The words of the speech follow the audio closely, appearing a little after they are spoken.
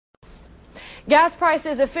Gas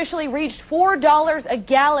prices officially reached $4 a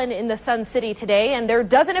gallon in the Sun City today, and there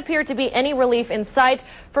doesn't appear to be any relief in sight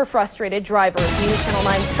for frustrated drivers. News Channel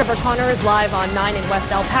 9's Trevor Connor is live on 9 in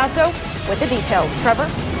West El Paso with the details. Trevor?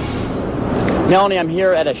 Melanie, I'm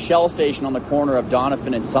here at a Shell station on the corner of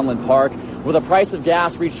Doniphan and Sunland Park, where the price of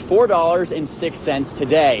gas reached $4.06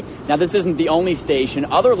 today. Now, this isn't the only station.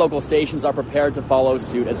 Other local stations are prepared to follow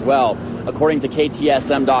suit as well. According to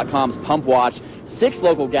KTSM.com's Pump Watch, 6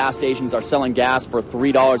 local gas stations are selling gas for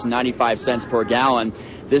 $3.95 per gallon.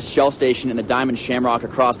 This Shell station and the Diamond Shamrock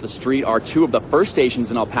across the street are 2 of the first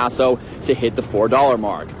stations in El Paso to hit the $4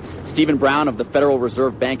 mark. Stephen Brown of the Federal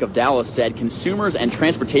Reserve Bank of Dallas said consumers and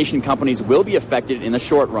transportation companies will be affected in the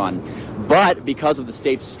short run. But because of the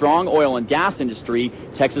state's strong oil and gas industry,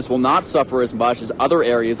 Texas will not suffer as much as other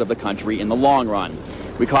areas of the country in the long run.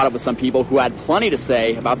 We caught up with some people who had plenty to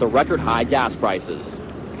say about the record high gas prices.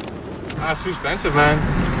 It's too expensive, man.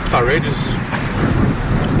 It's outrageous.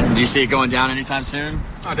 Do you see it going down anytime soon?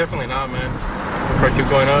 Oh, definitely not, man. The price keeps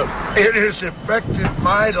going up. It has affected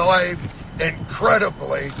my life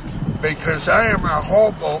incredibly because I am a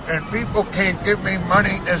hobo and people can't give me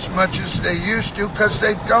money as much as they used to because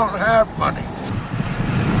they don't have money.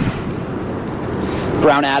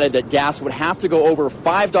 Brown added that gas would have to go over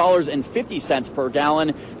 $5.50 per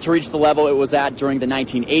gallon to reach the level it was at during the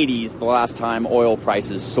 1980s, the last time oil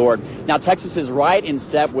prices soared. Now, Texas is right in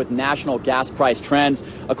step with national gas price trends.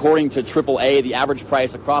 According to AAA, the average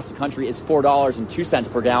price across the country is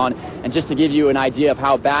 $4.02 per gallon. And just to give you an idea of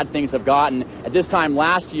how bad things have gotten, at this time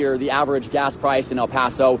last year, the average gas price in El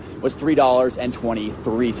Paso was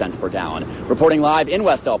 $3.23 per gallon. Reporting live in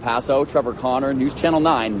West El Paso, Trevor Connor, News Channel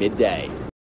 9, midday.